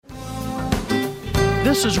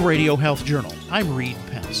This is Radio Health Journal. I'm Reed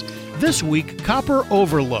Pence. This week, copper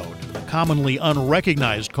overload, a commonly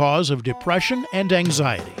unrecognized cause of depression and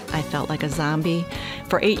anxiety. I felt like a zombie.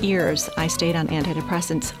 For 8 years, I stayed on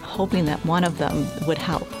antidepressants, hoping that one of them would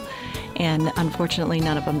help. And unfortunately,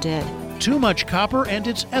 none of them did. Too much copper and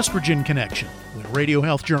its estrogen connection when Radio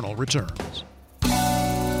Health Journal returns.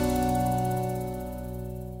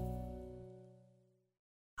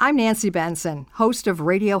 I'm Nancy Benson, host of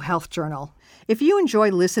Radio Health Journal. If you enjoy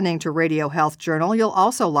listening to Radio Health Journal, you'll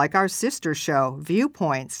also like our sister show,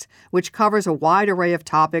 Viewpoints, which covers a wide array of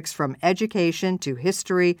topics from education to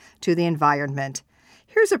history to the environment.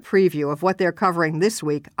 Here's a preview of what they're covering this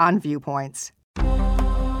week on Viewpoints.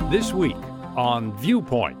 This week on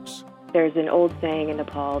Viewpoints. There's an old saying in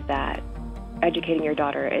Nepal that educating your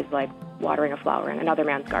daughter is like watering a flower in another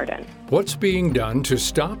man's garden. What's being done to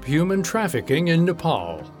stop human trafficking in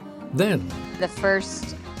Nepal? Then, the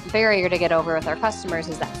first barrier to get over with our customers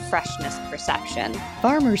is that freshness perception.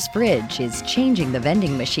 Farmer's Fridge is changing the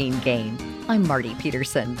vending machine game. I'm Marty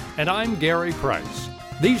Peterson. And I'm Gary Price.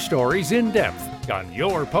 These stories in depth on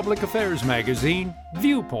your public affairs magazine,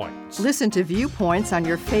 Viewpoints. Listen to Viewpoints on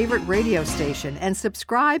your favorite radio station and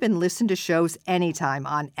subscribe and listen to shows anytime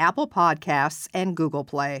on Apple Podcasts and Google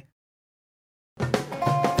Play.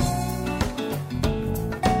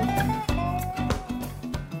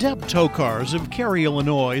 Deb Tokars of Cary,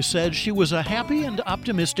 Illinois, says she was a happy and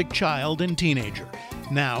optimistic child and teenager.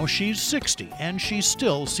 Now she's 60, and she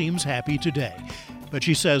still seems happy today. But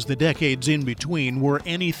she says the decades in between were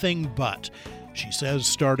anything but. She says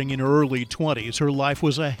starting in her early 20s, her life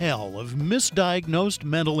was a hell of misdiagnosed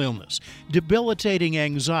mental illness, debilitating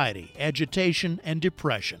anxiety, agitation, and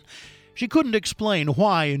depression. She couldn't explain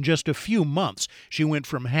why in just a few months she went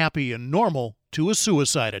from happy and normal to a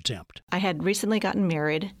suicide attempt. I had recently gotten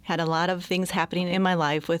married, had a lot of things happening in my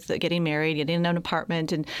life with getting married, getting an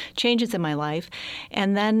apartment, and changes in my life.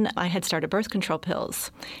 And then I had started birth control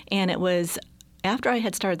pills. And it was after I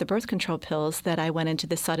had started the birth control pills that I went into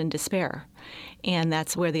the sudden despair. And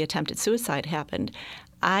that's where the attempted suicide happened.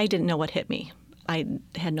 I didn't know what hit me. I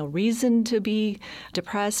had no reason to be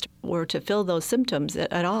depressed or to feel those symptoms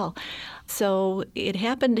at all. So it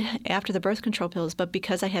happened after the birth control pills, but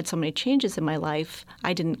because I had so many changes in my life,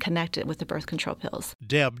 I didn't connect it with the birth control pills.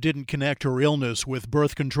 Deb didn't connect her illness with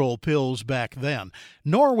birth control pills back then,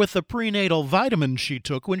 nor with the prenatal vitamins she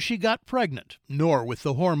took when she got pregnant, nor with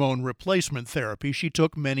the hormone replacement therapy she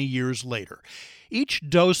took many years later. Each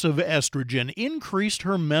dose of estrogen increased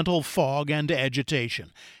her mental fog and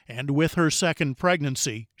agitation, and with her second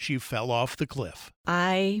pregnancy, she fell off the cliff.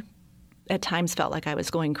 I, at times, felt like I was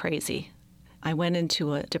going crazy. I went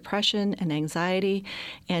into a depression and anxiety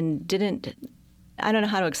and I don't know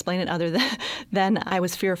how to explain it other than I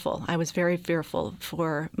was fearful. I was very fearful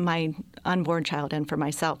for my unborn child and for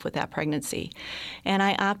myself with that pregnancy. And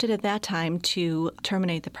I opted at that time to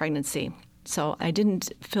terminate the pregnancy. So I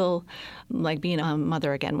didn't feel like being a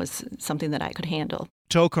mother again was something that I could handle.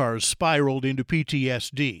 Tokars spiraled into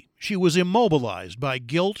PTSD. She was immobilized by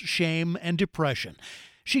guilt, shame, and depression.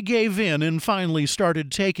 She gave in and finally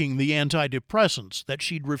started taking the antidepressants that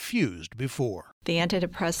she'd refused before. The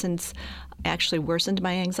antidepressants actually worsened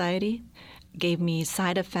my anxiety, gave me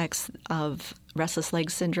side effects of restless leg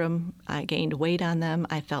syndrome. I gained weight on them.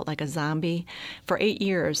 I felt like a zombie. For 8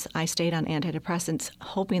 years, I stayed on antidepressants,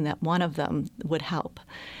 hoping that one of them would help.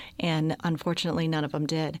 And unfortunately, none of them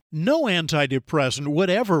did. No antidepressant would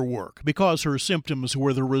ever work because her symptoms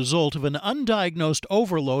were the result of an undiagnosed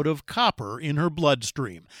overload of copper in her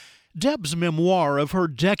bloodstream. Deb's memoir of her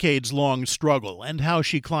decades-long struggle and how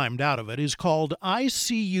she climbed out of it is called I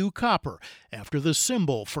See You Copper, after the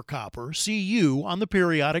symbol for copper, Cu, on the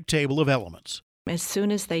periodic table of elements. As soon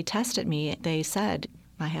as they tested me, they said,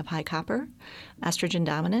 I have high copper, estrogen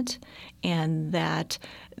dominant, and that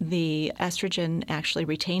the estrogen actually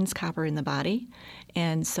retains copper in the body.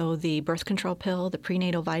 And so the birth control pill, the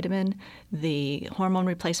prenatal vitamin, the hormone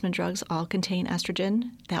replacement drugs all contain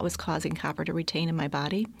estrogen. That was causing copper to retain in my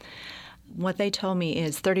body. What they told me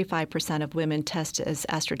is 35% of women test as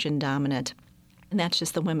estrogen dominant. And that's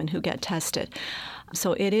just the women who get tested.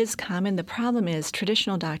 So it is common. The problem is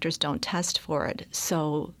traditional doctors don't test for it.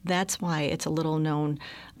 So that's why it's a little known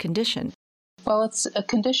condition. Well, it's a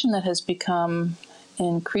condition that has become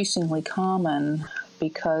increasingly common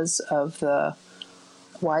because of the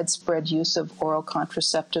widespread use of oral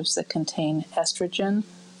contraceptives that contain estrogen.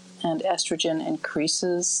 And estrogen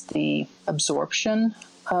increases the absorption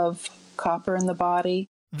of copper in the body.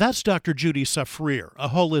 That's Dr. Judy Safrir, a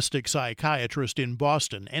holistic psychiatrist in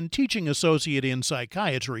Boston and teaching associate in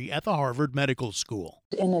psychiatry at the Harvard Medical School.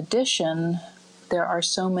 In addition, there are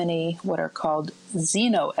so many what are called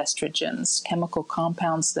xenoestrogens, chemical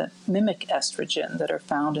compounds that mimic estrogen that are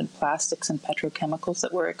found in plastics and petrochemicals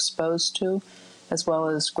that we're exposed to, as well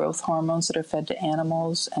as growth hormones that are fed to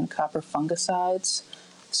animals and copper fungicides.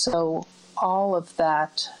 So all of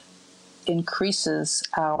that increases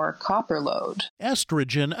our copper load.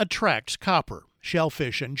 Estrogen attracts copper.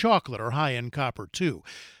 Shellfish and chocolate are high in copper, too.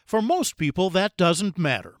 For most people, that doesn't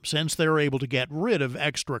matter, since they're able to get rid of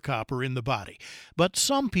extra copper in the body. But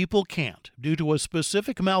some people can't, due to a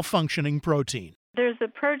specific malfunctioning protein. There's a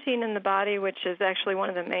protein in the body which is actually one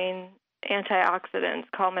of the main antioxidants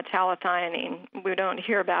called metallothionein. We don't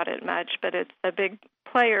hear about it much, but it's a big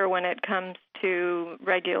player when it comes to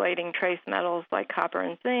regulating trace metals like copper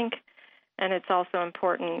and zinc, and it's also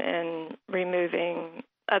important in removing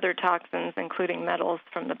other toxins, including metals,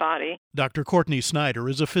 from the body. Dr. Courtney Snyder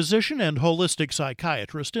is a physician and holistic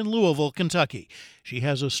psychiatrist in Louisville, Kentucky. She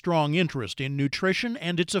has a strong interest in nutrition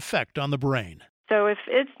and its effect on the brain. So if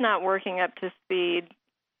it's not working up to speed,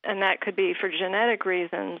 and that could be for genetic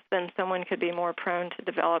reasons, then someone could be more prone to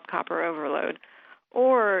develop copper overload.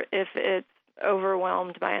 Or if it's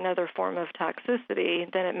overwhelmed by another form of toxicity,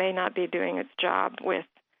 then it may not be doing its job with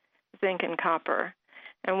zinc and copper.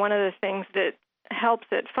 And one of the things that helps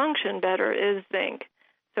it function better is zinc.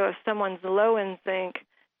 So if someone's low in zinc,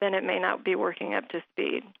 then it may not be working up to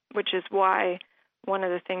speed, which is why one of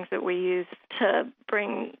the things that we use to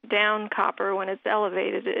bring down copper when it's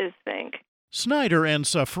elevated is zinc. Snyder and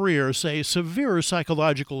Safrir say severe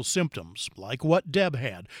psychological symptoms, like what Deb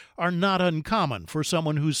had, are not uncommon for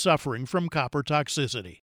someone who's suffering from copper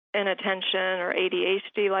toxicity. Inattention or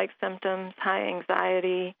ADHD-like symptoms, high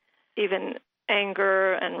anxiety, even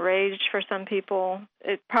anger and rage for some people.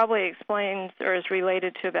 It probably explains or is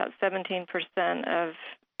related to about 17% of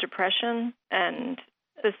depression, and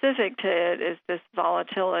specific to it is this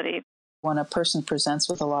volatility. When a person presents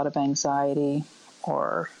with a lot of anxiety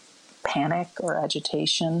or panic or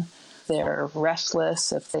agitation, they're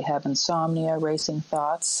restless, if they have insomnia, racing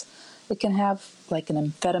thoughts, it can have like an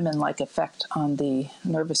amphetamine-like effect on the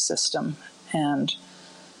nervous system. And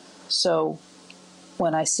so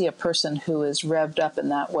when I see a person who is revved up in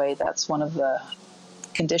that way, that's one of the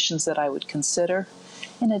conditions that I would consider.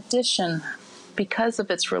 In addition, because of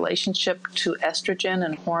its relationship to estrogen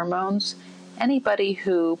and hormones, anybody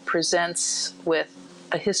who presents with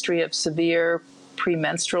a history of severe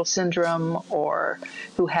premenstrual syndrome, or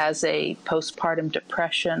who has a postpartum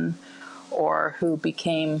depression, or who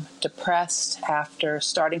became depressed after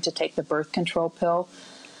starting to take the birth control pill,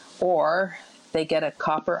 or they get a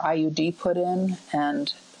copper IUD put in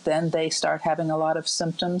and then they start having a lot of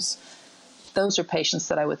symptoms, those are patients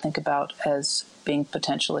that I would think about as being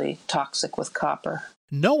potentially toxic with copper.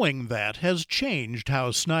 Knowing that has changed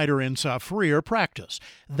how Snyder and Safrir practice.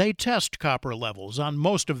 They test copper levels on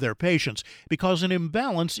most of their patients because an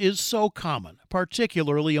imbalance is so common,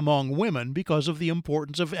 particularly among women because of the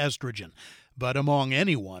importance of estrogen, but among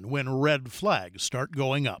anyone when red flags start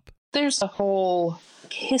going up. There's a whole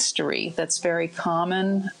history that's very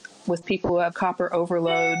common with people who have copper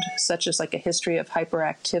overload, such as like a history of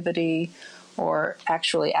hyperactivity, or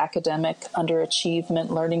actually academic underachievement,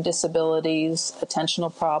 learning disabilities,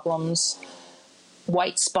 attentional problems,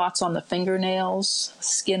 white spots on the fingernails,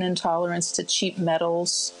 skin intolerance to cheap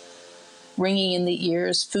metals, ringing in the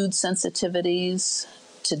ears, food sensitivities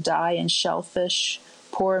to dye and shellfish,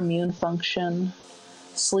 poor immune function,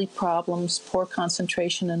 sleep problems, poor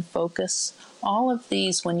concentration and focus. All of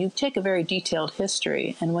these, when you take a very detailed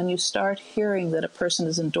history and when you start hearing that a person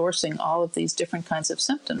is endorsing all of these different kinds of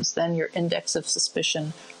symptoms, then your index of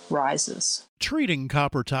suspicion rises. Treating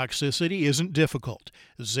copper toxicity isn't difficult.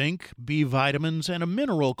 Zinc, B vitamins, and a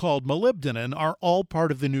mineral called molybdenum are all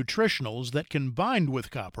part of the nutritionals that can bind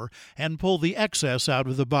with copper and pull the excess out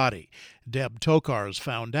of the body. Deb Tokarz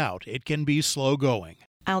found out it can be slow going.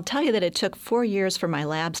 I'll tell you that it took 4 years for my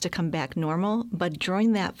labs to come back normal, but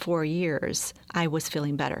during that 4 years, I was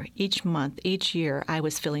feeling better. Each month, each year, I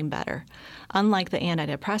was feeling better. Unlike the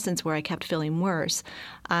antidepressants where I kept feeling worse,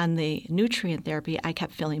 on the nutrient therapy, I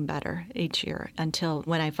kept feeling better each year until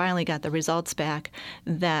when I finally got the results back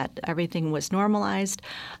that everything was normalized.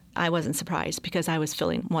 I wasn't surprised because I was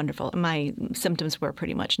feeling wonderful. My symptoms were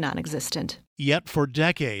pretty much non-existent. Yet for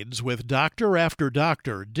decades, with doctor after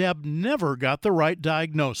doctor, Deb never got the right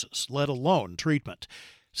diagnosis, let alone treatment.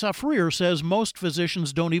 Safrir says most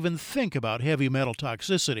physicians don't even think about heavy metal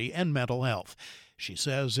toxicity and mental health. She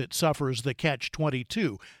says it suffers the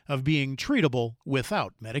catch-22 of being treatable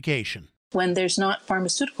without medication. When there's not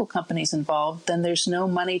pharmaceutical companies involved, then there's no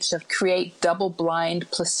money to create double-blind,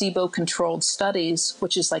 placebo-controlled studies,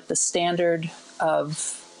 which is like the standard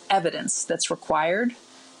of evidence that's required,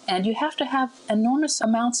 and you have to have enormous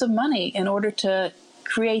amounts of money in order to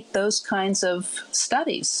create those kinds of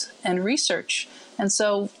studies and research. And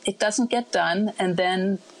so it doesn't get done, and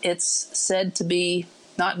then it's said to be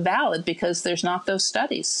not valid because there's not those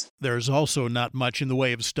studies. There's also not much in the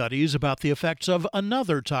way of studies about the effects of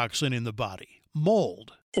another toxin in the body,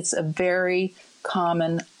 mold. It's a very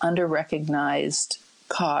common, under-recognized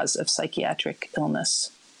cause of psychiatric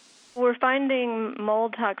illness. We're finding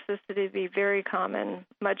mold toxicity to be very common,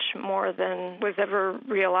 much more than was ever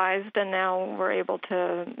realized, and now we're able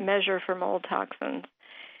to measure for mold toxins.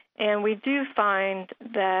 And we do find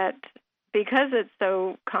that because it's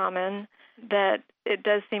so common, that it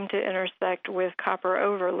does seem to intersect with copper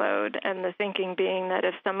overload, and the thinking being that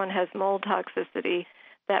if someone has mold toxicity,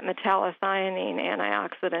 that metallothionein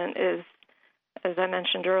antioxidant is, as I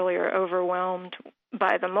mentioned earlier, overwhelmed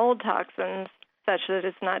by the mold toxins such that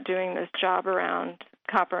it's not doing this job around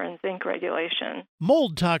copper and zinc regulation.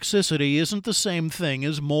 Mold toxicity isn't the same thing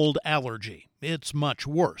as mold allergy. It's much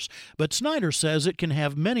worse, but Snyder says it can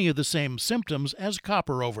have many of the same symptoms as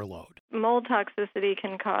copper overload. Mold toxicity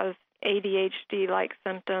can cause ADHD-like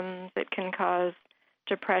symptoms. It can cause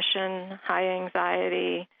depression, high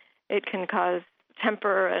anxiety. It can cause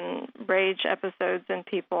temper and rage episodes in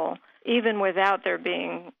people, even without there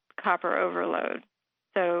being copper overload.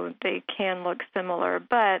 So they can look similar.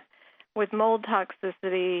 But with mold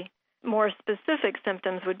toxicity, more specific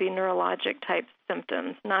symptoms would be neurologic type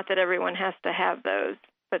symptoms. Not that everyone has to have those,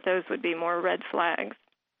 but those would be more red flags.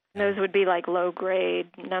 Those would be like low-grade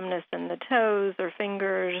numbness in the toes or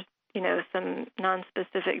fingers, some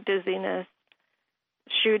nonspecific dizziness,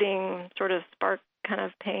 shooting sort of spark kind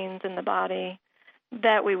of pains in the body.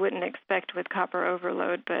 That we wouldn't expect with copper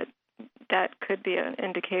overload, but that could be an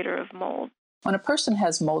indicator of mold. When a person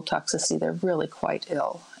has mold toxicity, they're really quite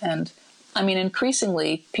ill. And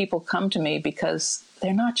increasingly people come to me because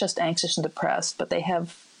they're not just anxious and depressed, but they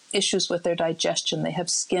have issues with their digestion, they have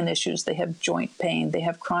skin issues, they have joint pain, they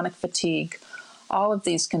have chronic fatigue. All of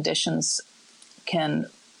these conditions can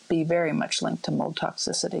be very much linked to mold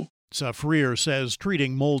toxicity. Safrir says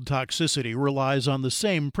treating mold toxicity relies on the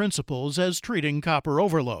same principles as treating copper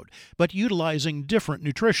overload, but utilizing different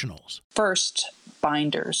nutritionals. First,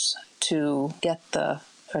 binders. To get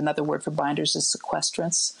another word for binders is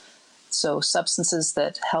sequestrants. So substances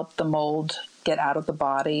that help the mold get out of the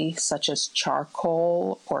body, such as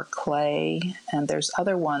charcoal or clay, and there's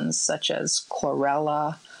other ones such as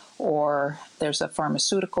chlorella, or there's a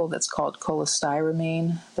pharmaceutical that's called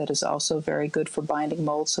cholestyramine that is also very good for binding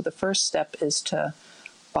mold. So the first step is to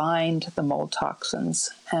bind the mold toxins.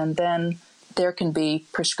 And then there can be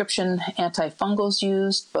prescription antifungals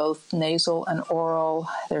used, both nasal and oral.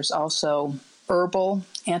 There's also herbal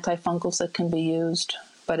antifungals that can be used.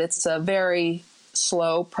 But it's a very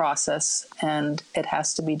slow process, and it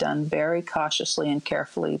has to be done very cautiously and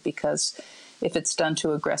carefully, because if it's done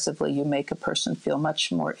too aggressively, you make a person feel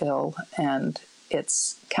much more ill, and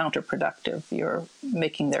it's counterproductive. You're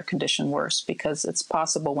making their condition worse, because it's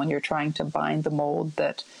possible when you're trying to bind the mold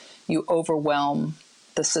that you overwhelm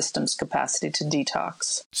the system's capacity to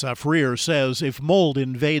detox. Safrir says if mold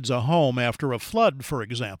invades a home after a flood, for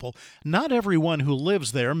example, not everyone who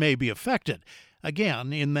lives there may be affected.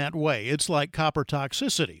 Again, in that way, it's like copper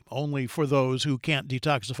toxicity, only for those who can't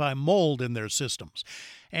detoxify mold in their systems.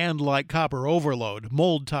 And like copper overload,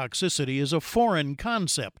 mold toxicity is a foreign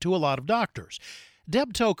concept to a lot of doctors.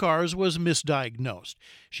 Deb Tokars was misdiagnosed.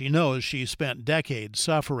 She knows she spent decades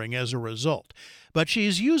suffering as a result, but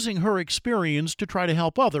she's using her experience to try to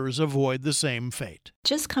help others avoid the same fate.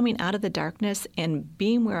 Just coming out of the darkness and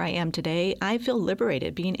being where I am today, I feel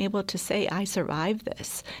liberated, being able to say I survived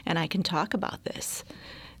this and I can talk about this.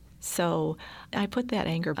 So I put that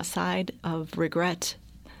anger aside of regret,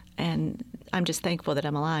 and I'm just thankful that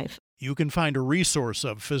I'm alive. You can find a resource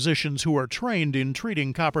of physicians who are trained in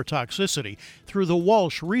treating copper toxicity through the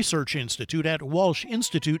Walsh Research Institute at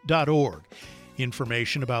walshinstitute.org.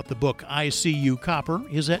 Information about the book I See You Copper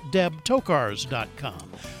is at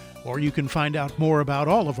debtokars.com. Or you can find out more about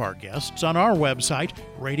all of our guests on our website,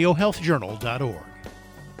 radiohealthjournal.org.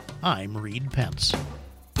 I'm Reed Pence.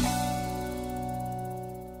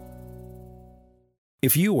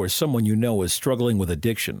 If you or someone you know is struggling with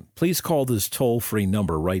addiction, please call this toll-free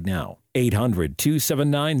number right now,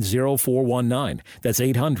 800-279-0419. That's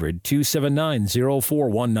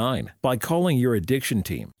 800-279-0419. By calling your addiction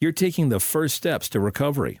team, you're taking the first steps to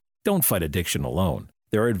recovery. Don't fight addiction alone.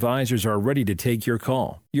 Their advisors are ready to take your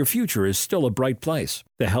call. Your future is still a bright place.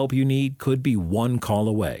 The help you need could be one call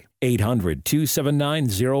away.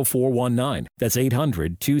 800-279-0419. That's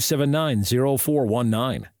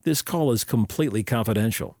 800-279-0419. This call is completely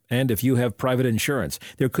confidential, and if you have private insurance,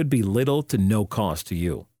 there could be little to no cost to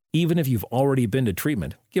you. Even if you've already been to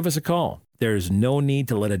treatment, give us a call. There's no need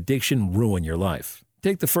to let addiction ruin your life.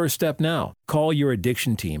 Take the first step now. Call your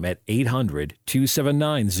addiction team at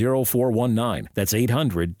 800-279-0419. That's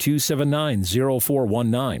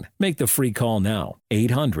 800-279-0419. Make the free call now.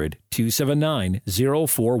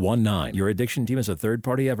 800-279-0419. Your addiction team is a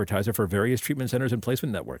third-party advertiser for various treatment centers and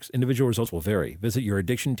placement networks. Individual results will vary. Visit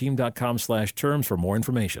youraddictionteam.com/terms for more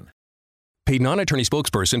information. Paid non-attorney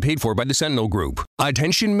spokesperson paid for by the Sentinel Group.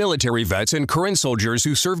 Attention military vets and current soldiers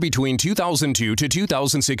who served between 2002 to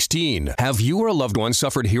 2016. Have you or a loved one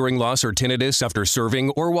suffered hearing loss or tinnitus after serving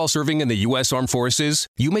or while serving in the U.S. Armed Forces?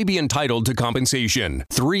 You may be entitled to compensation.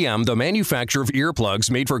 3M, the manufacturer of earplugs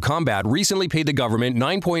made for combat, recently paid the government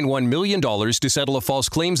 $9.1 million to settle a False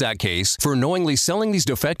Claims Act case for knowingly selling these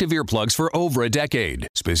defective earplugs for over a decade.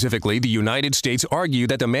 Specifically, the United States argued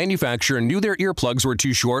that the manufacturer knew their earplugs were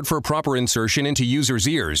too short for proper insertion into users'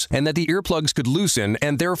 ears, and that the earplugs could loosen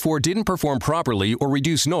and therefore didn't perform properly or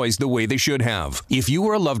reduce noise the way they should have. If you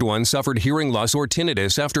or a loved one suffered hearing loss or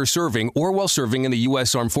tinnitus after serving or while serving in the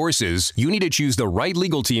U.S. Armed Forces, you need to choose the right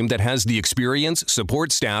legal team that has the experience,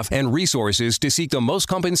 support staff, and resources to seek the most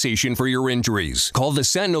compensation for your injuries. Call the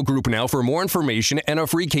Sentinel Group now for more information and a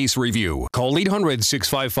free case review. Call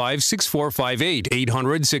 800-655-6458,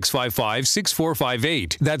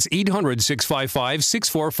 800-655-6458. That's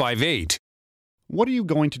 800-655-6458. What are you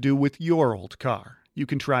going to do with your old car? You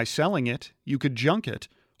can try selling it, you could junk it,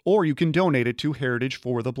 or you can donate it to Heritage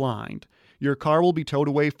for the Blind. Your car will be towed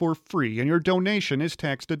away for free, and your donation is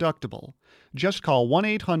tax deductible. Just call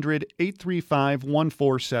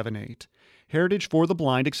 1-800-835-1478. Heritage for the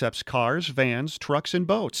Blind accepts cars, vans, trucks, and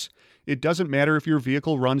boats. It doesn't matter if your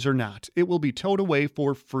vehicle runs or not. It will be towed away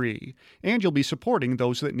for free, and you'll be supporting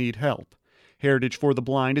those that need help. Heritage for the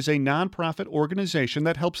Blind is a nonprofit organization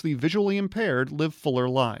that helps the visually impaired live fuller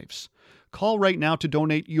lives. Call right now to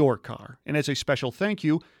donate your car, and as a special thank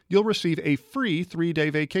you, you'll receive a free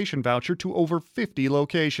 3-day vacation voucher to over 50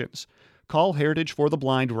 locations. Call Heritage for the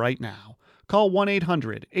Blind right now. Call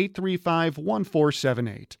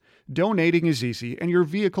 1-800-835-1478. Donating is easy, and your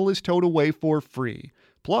vehicle is towed away for free.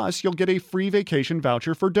 Plus, you'll get a free vacation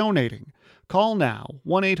voucher for donating. Call now,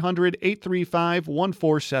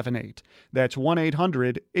 1-800-835-1478. That's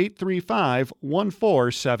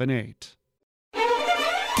 1-800-835-1478.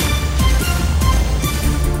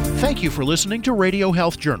 Thank you for listening to Radio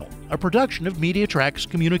Health Journal, a production of MediaTrax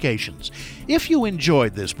Communications. If you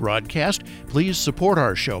enjoyed this broadcast, please support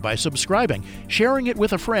our show by subscribing, sharing it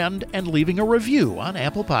with a friend, and leaving a review on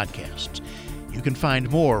Apple Podcasts. You can find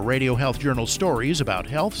more Radio Health Journal stories about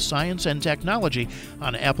health, science, and technology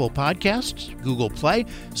on Apple Podcasts, Google Play,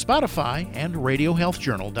 Spotify, and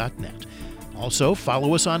RadioHealthJournal.net. Also,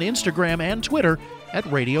 follow us on Instagram and Twitter at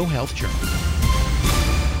Radio Health Journal.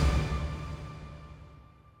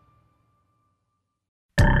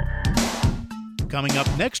 Coming up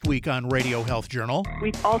next week on Radio Health Journal.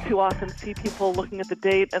 We all too often see people looking at the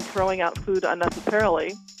date and throwing out food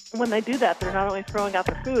unnecessarily. When they do that, they're not only throwing out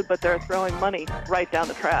the food, but they're throwing money right down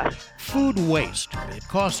the trash. Food waste. It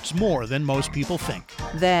costs more than most people think.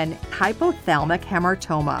 Then hypothalamic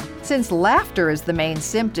hamartoma. Since laughter is the main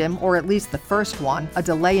symptom, or at least the first one, a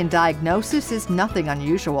delay in diagnosis is nothing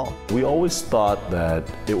unusual. We always thought that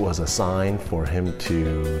it was a sign for him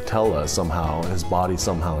to tell us somehow, his body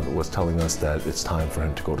somehow was telling us that it's time for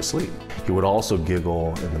him to go to sleep. He would also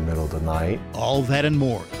giggle in the middle of the night. All that and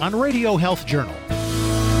more on Radio Health Journal.